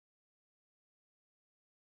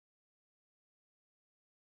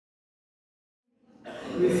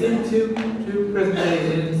we've seen two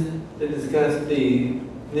presentations that discuss the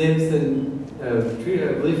nymphs and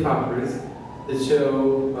leafhoppers that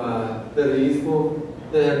show that have useful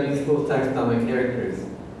taxonomic characters.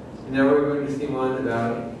 And now we're going to see one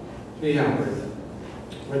about treehoppers,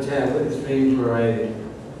 which have extreme variety.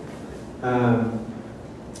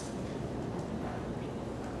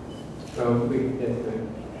 So we can get to it,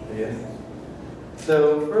 I guess.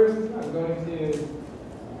 So first, I'm going to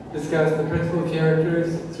discuss the principal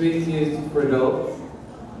characters, suites used for adults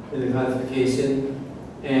in the classification,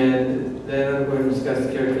 and then I'm going to discuss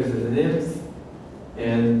the characters of the nymphs,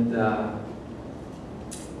 and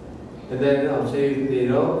then I'll show you the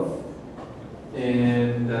adults,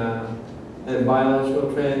 and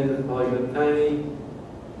biological trends of Polyglyptini,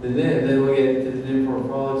 and then we'll get to the nymph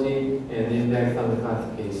morphology and the impacts on the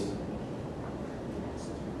classification.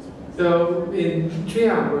 So in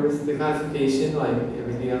treehoppers, the classification, like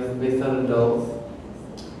everything else, is based on adults,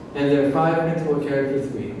 and there are 5 principal character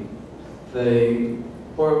suites. The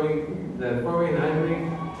forming and hindwing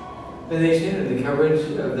venation and the coverage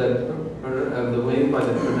of the wing by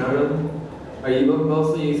the pronotum are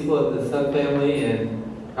mostly useful at the subfamily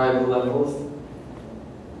and tribal levels.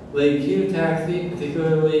 Leg cunitaxy,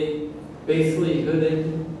 particularly basally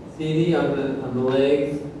hooded CD on the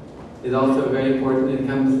legs, is also very important. It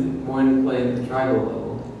comes more into play at the tribal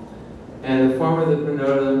level. And the form of the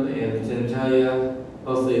pronotum and the genitalia,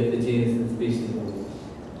 mostly at the genus and species level.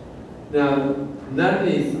 Now, none of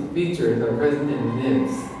these features are present in the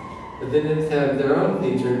nymphs, but the nymphs have their own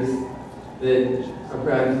features that are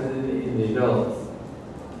present in the adults.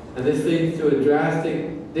 And this leads to a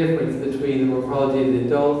drastic difference between the morphology of the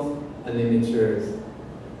adults and the immatures.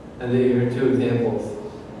 And here are 2 examples.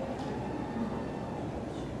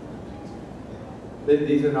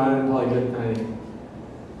 These are not in Polyglyptini.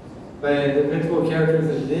 But the principal characters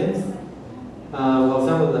of nymphs, well,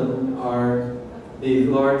 some of them are these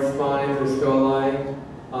large spines or scoli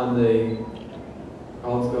on the,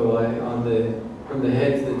 called scoli, from the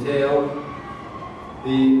head to the tail.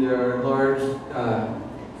 There are large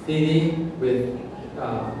CD with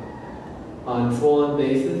on swollen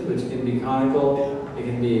bases, which can be conical, it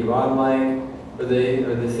can be rod-like, or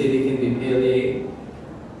the CD can be palliate.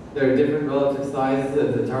 There are different relative sizes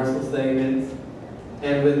of the tarsal segments,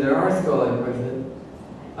 and when there are scoli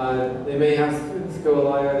present, they may have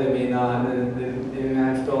scoli or they may not. They may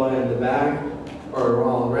have scoli on the back, or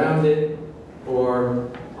all around it, or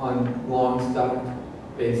on long stalked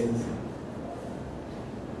bases.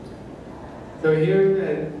 So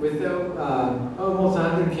here, with almost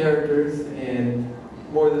 100 characters and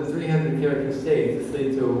more than 300 character states, this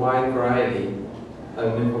leads to a wide variety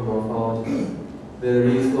of nymphomorphology that are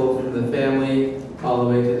useful from the family all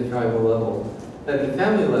the way to the tribal level. At the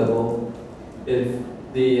family level, it's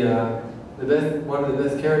one of the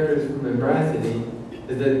best characters from Membracide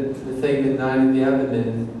is that the segment 9 of the abdomen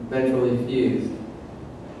is ventrally fused,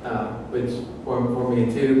 which forming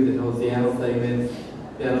a tube that holds the anal segments.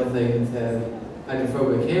 The anal segments have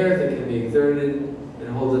hydrophobic hairs that can be exerted and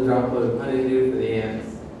holds a droplet of honeydew for the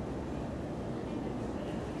ants.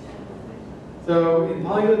 So in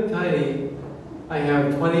Polyglyptini, I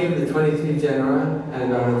have 20 of the 23 genera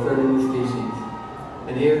and about a third of the species.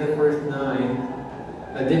 And here are the first 9.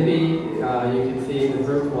 A dippy, you can see the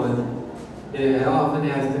first one, it often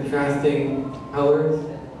has contrasting colors,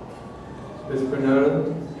 this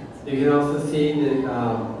pronotum. You can also see that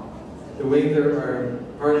the wings are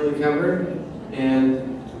partly covered,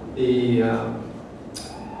 and the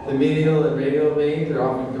medial and radial veins are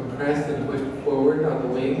often compressed and pushed forward on the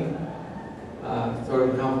wing, sort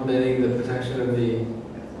of complementing the protection of the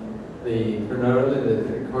pronotum and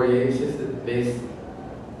the coriaceous at the base.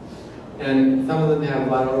 And some of them have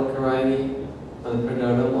lateral carini on the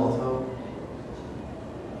pronotum also.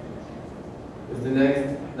 There's the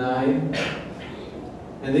next 9.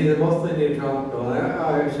 And these are mostly neotropical.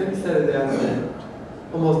 I should have said at the outset,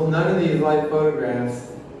 almost none of these live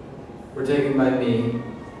photographs were taken by me,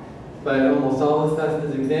 but almost all the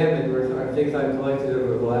specimens examined are things I've collected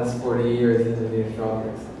over the last 40 years in the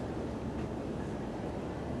neotropics.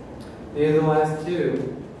 These are the last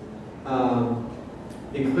 2.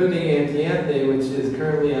 Including Antianthe, which is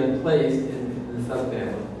currently unplaced in the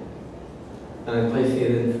subfamily. And I'm placing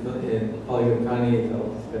it in Polyglyptini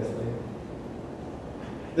especially.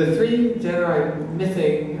 The 3 genera I'm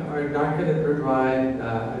missing are not going to provide,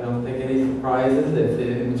 I don't think, any surprises if the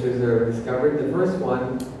immatures are discovered. The first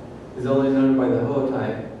one is only known by the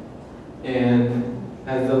holotype and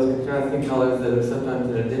has those contrasting colors that are sometimes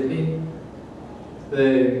in a dippy.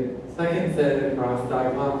 The second set across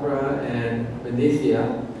Diclopora and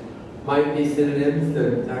Mendicia might be synonyms.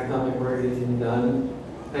 The taxonomic work isn't done.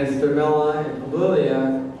 And Spermella and Polyglya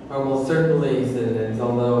are almost certainly synonyms,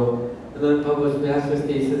 although an unpublished master's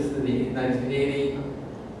thesis in 1980,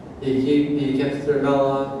 he kept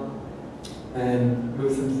Spermella and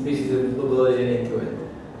moved some species of Polyglya into it.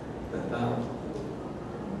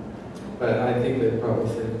 But I think they're probably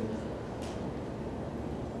synonyms.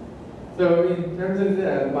 So in terms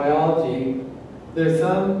of biology, there's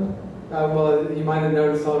some, well, you might have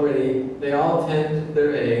noticed already, they all tend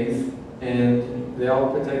their eggs, and they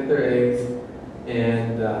all protect their eggs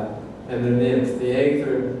and their nymphs. The eggs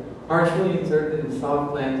are partially inserted in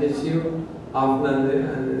soft plant tissue,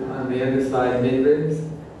 often on the underside midribs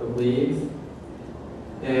of leaves,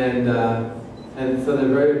 and so they're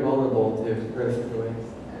very vulnerable to parasitoids.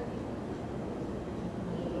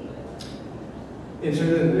 In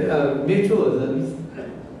terms of mutualisms,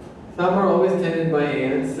 some are always tended by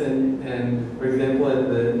ants, and for example,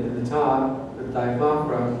 in the top, the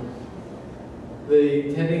Dichophora,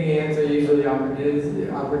 the tending ants are usually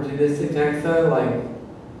opportunistic taxa, like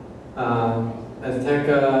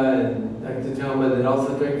Azteca and Ectotoma, that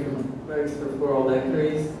also drink from extrafloral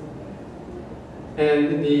nectaries.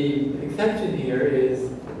 And the exception here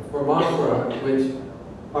is Formophora, which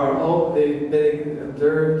they've been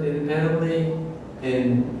observed independently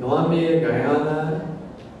in Colombia, Guyana,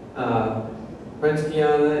 French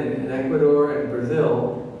Guiana, and Ecuador, and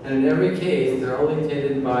Brazil. And in every case, they're only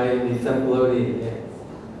tended by the cephalodian ants.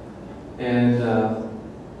 And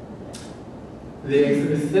the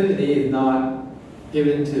exclusivity is not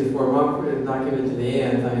given to Formophora, is not given to the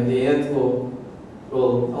ants. I mean, the ants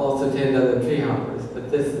will also tend other treehoppers, but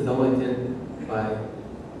this is only tended by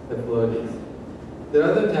cephalodians. There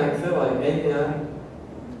are other taxa, like Enya,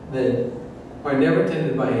 that are never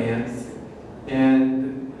tended by ants,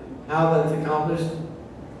 and how that's accomplished,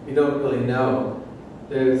 we don't really know.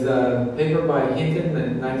 There's a paper by Hinton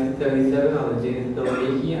in 1977 on the genus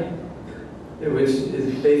Auchenorrhyncha, which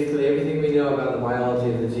is basically everything we know about the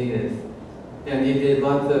biology of the genus. And he did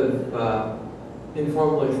lots of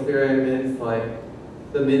informal experiments, like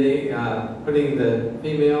putting the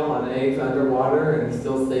female on eggs underwater and it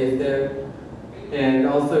still stays there. And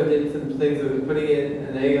also did some things with putting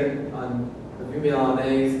an egg on the female on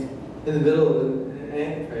eggs in the middle of an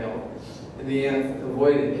ant trail, and the ants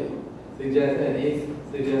avoided it. And he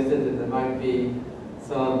suggested that there might be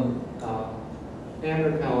some ant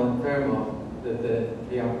repellent pheromone that the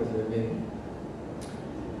treehoppers are emitting.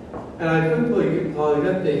 And I put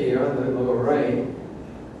Polyglipta here on the lower right.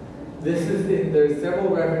 There's several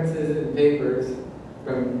references in papers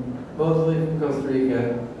mostly from Costa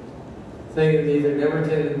Rica, saying that these are never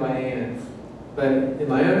tended by ants. But in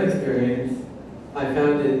my own experience, I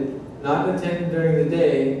found it not attended during the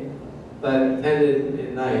day, but tended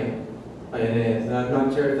at night by an ant. And I'm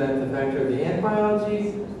not sure if that's a factor of the ant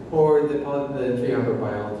biology or the treehopper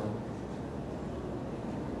biology.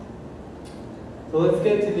 So let's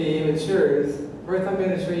get to the immatures. First, I'm going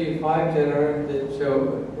to show you 5 genera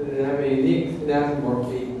that have a unique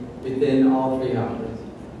synaptomorphy within all treehoppers.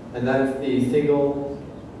 And that's the single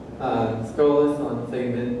scolus on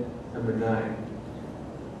segment number 9.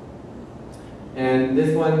 And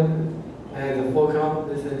this one has a full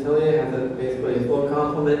complement. This Antilia has basically a full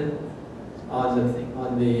complement on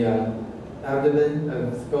the abdomen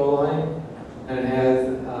of scoli, and it has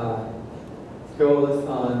scolus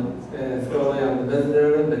scoli on the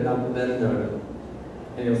mesonotum, but not the metanotum.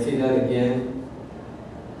 And you'll see that again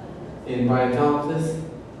in Biotopsis.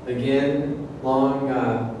 Again, long.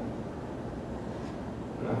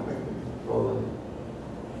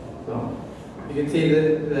 So you can see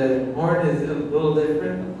that the horn is a little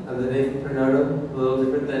different of the nasal pronotum, a little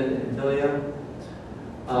different than Antilia.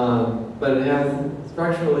 But it has,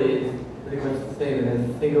 structurally, it's pretty much the same. It has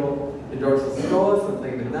a single dorsal scolus on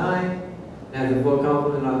segment 9. It has a full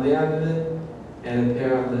complement on the abdomen, and a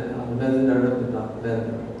pair on the mesonotum, but not the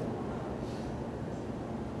metanotum.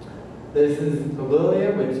 This is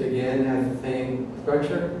Polyglya, which again has the same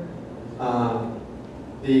structure.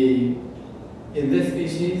 In this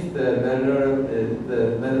species, the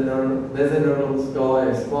mesonotal scoli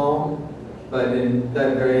are small, but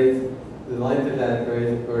that varies. The length of that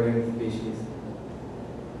varies according to the species.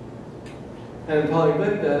 And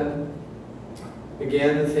Polyglypta,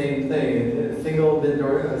 again, the same thing. A single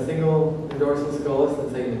dorsal scolus on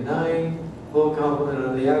segment 9, full complement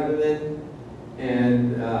on the abdomen,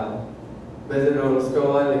 and mesonotal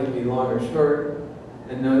scoli that can be long or short,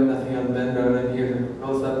 and nothing on the metanotum. Here's a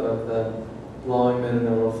close-up of the long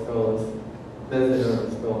mesonotal scolus.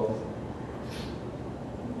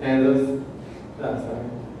 And those, sorry.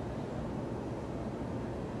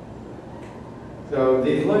 So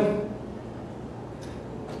these look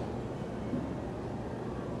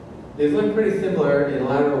These look pretty similar in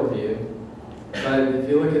lateral view, but if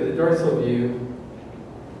you look at the dorsal view,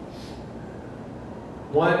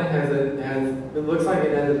 one it looks like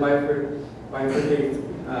it has a bifurcated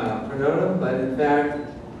pronotum, but in fact,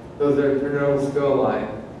 those are pronotal scoli.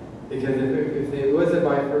 Because if it was a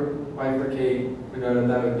bifurcate pronotum,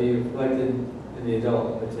 that would be reflected in the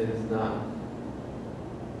adult, which it is not.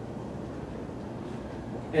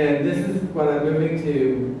 And this is what I'm moving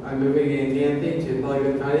to. I'm moving Anthianthe to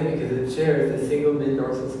Polyglyptini because it shares a single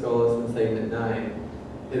mid-dorsal scolus in segment 9.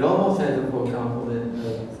 It almost has a full complement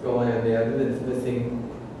of scoli on the other, but it's missing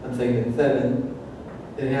on segment 7.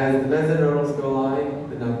 It has the mesonodal scoli,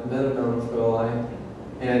 but not the metanodal scoli.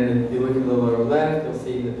 And if you look at the lower left, you'll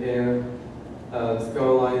see the pair of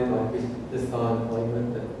scoli like we just saw in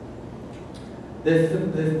Polyglyptin. This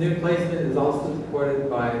new placement is also supported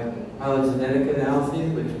by phylogenetic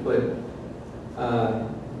analyses, which put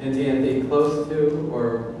Anthianthe close to,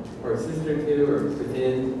 or sister to, or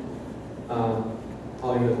within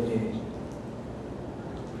Polyglyptini.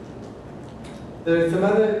 There's some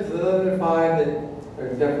other 5 that are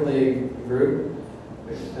definitely a group.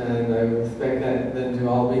 And I would expect them to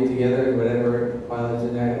all be together in whatever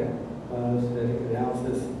phylogenetic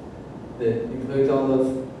analysis that includes all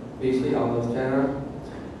those species, all those genera.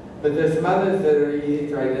 But there's some others that are easy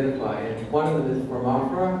to identify. And one of them is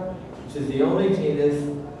Formophora, which is the only genus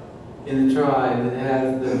in the tribe that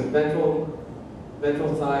has the ventral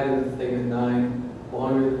side of the segment 9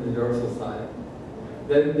 longer than the dorsal side.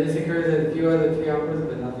 This occurs in a few other treehoppers,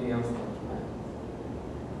 but nothing else.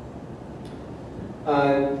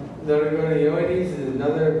 Notogonioides is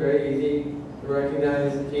another very easy to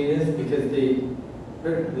recognize genus because the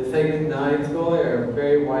segment 9 scoli are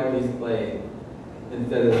very widely splayed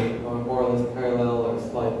instead of more or less parallel or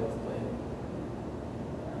slightly splayed.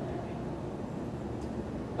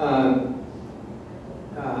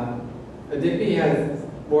 Adipi has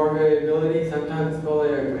more variability. Sometimes scoli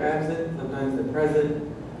are absent, sometimes they're present,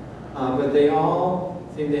 but they all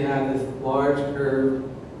seem to have this large curved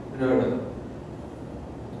pronotum.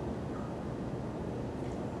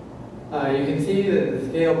 You can see that the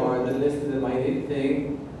scale bar, that this is a minute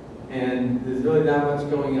thing, and there's really not much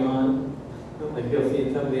going on. Like you'll see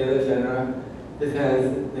in some of the other genera. This has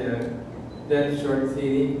dense, short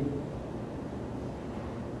seeding.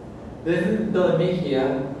 This is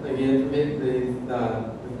Bilimichia, again, from these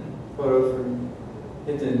photos from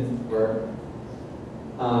Hinton's work.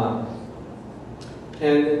 And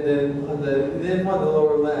then on the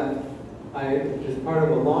lower left, is part of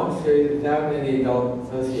a long series without any adult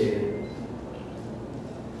associated.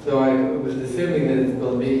 So I was assuming that it's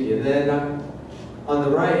Bilimichia. Then on the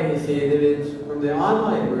right, you see an image from the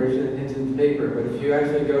online version of Hinton's paper. But if you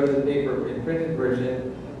actually go to the paper in printed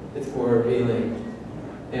version, it's more revealing.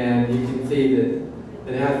 And you can see that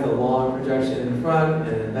it has the long projection in front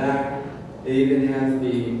and in back. It even has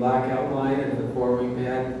the black outline of the forewing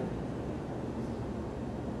pad.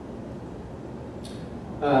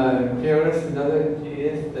 Peonis, another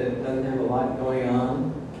genus that doesn't have a lot going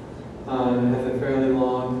on. It has a fairly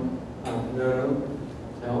long pronotum.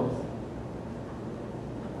 Helps.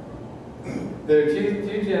 There are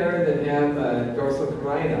two genera that have dorsal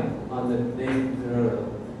carina on the nascent pronotum.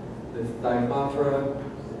 This Leafhoppers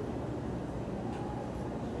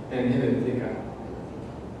and HEMIPTERA.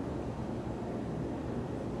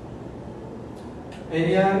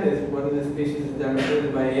 Enya is one of the species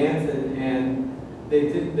demonstrated by ants, and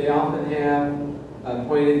they often have a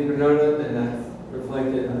pointed pronotum, and that's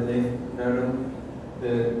reflected on the nascent pronotum.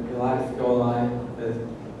 The lax scoli, as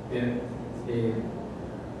you see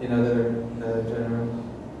in other genera.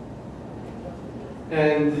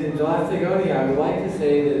 And in Gelastigonia, I would like to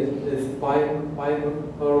say that this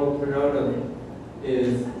bipodal pronotum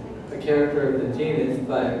is a character of the genus,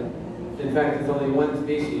 but in fact, there's only one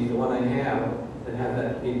species, the one I have, that has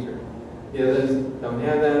that feature. The others don't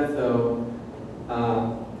have that, so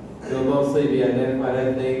it'll mostly be identified,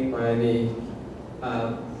 I think, by the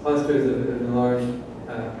clusters of the large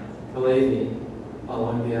chalazi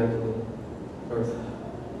along the abdomen dorsum.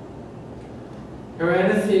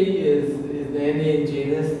 Caranaceae is an Andean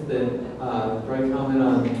genus that is very common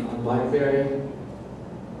on blackberry,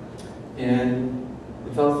 and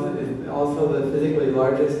it's also the physically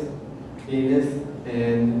largest genus,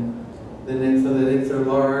 and so the nymphs are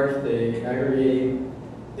large. They aggregate.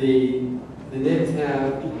 The nymphs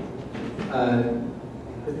have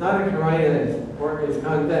it's not a carina, it's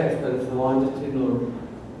convex, but it's a longitudinal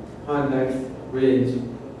convex ridge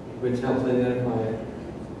which helps identify it.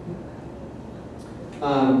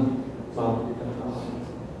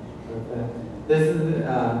 This is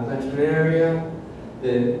Metrinaria.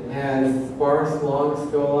 that has sparse, long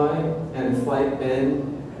scoli and a slight bend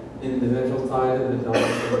in the ventral side of the adult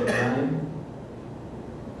signet.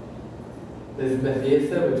 There's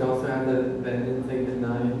Methiasa, which also has a bend in signet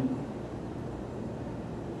 9.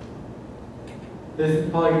 This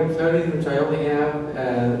is Polyglyptini, which I only have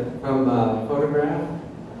from a photograph.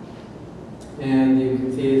 And you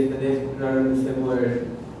can see it's the native pattern is similar.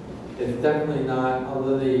 It's definitely not,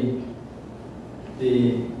 although it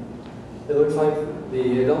looks like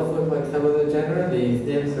the adults look like some of the genera. These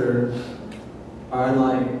nymphs are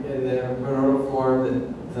unlike, they have a pronotal form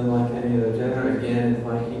that's unlike any of the genera. Again, it's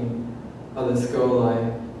liking of the scoli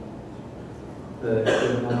that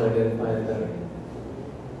can help identify it better.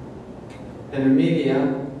 And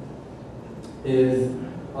Remedia is,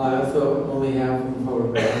 I also only have from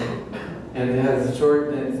photograph, and it has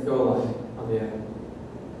short dense scoli on the end.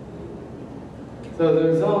 So the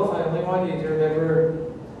results, I only want you to remember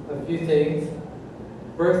a few things.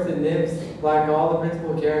 First, the nymphs lack all the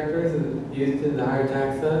principal characters used in the higher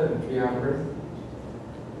taxa and treehoppers,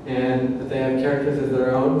 and that they have characters of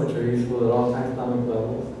their own, which are useful at all taxonomic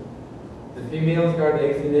levels. The females guard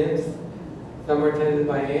eggs and nymphs. Some are tended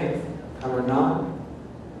by ants, some are not.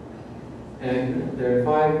 And there are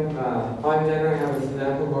five genera have a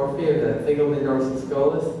synapomorphy of that single dorsal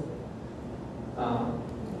scolus.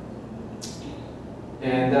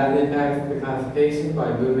 And that impacts the classification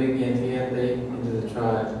by moving anti-anthe into the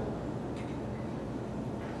tribe.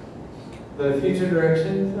 The future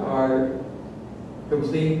directions are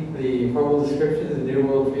complete the formal descriptions of New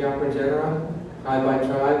World treehopper genera, tribe by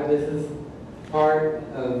tribe. This is part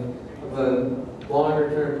of a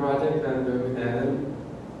longer-term project that I'm doing with Adam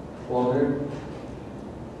Walner.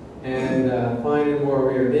 And find and more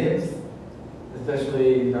rare nymphs,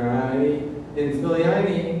 especially Narayani. In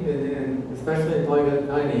Spiliani, and especially in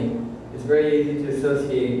Polyglyptini, it's very easy to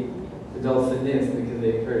associate adults and nymphs because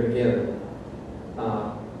they occur together.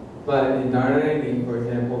 But in Narayani, for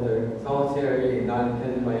example, they're solitary and not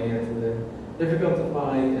attended by ants, and they're difficult to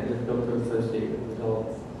find and difficult to associate with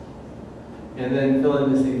adults. And then fill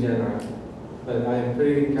in missing genera. But I have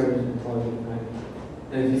pretty good coverage in Polyglyptini.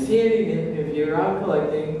 And if you see any, if you're out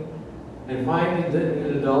collecting and find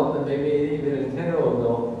an adult, and maybe even a 10-year-old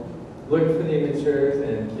adult, look for the immatures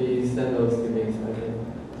and please send those to me so I can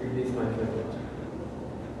release my coverage.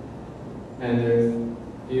 And there's a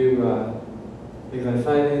few things I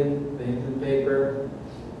cited, the Hinton paper,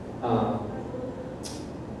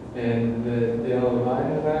 and the LOI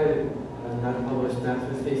has not published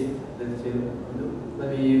master thesis that let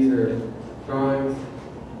me use her drawings.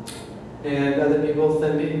 And other people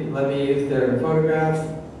let me use their photographs.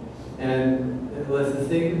 And unless the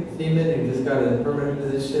seaman who just got a permanent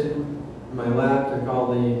position in my lab took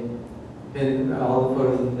all the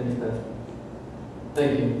photos of the pin specimen.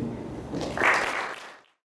 Thank you.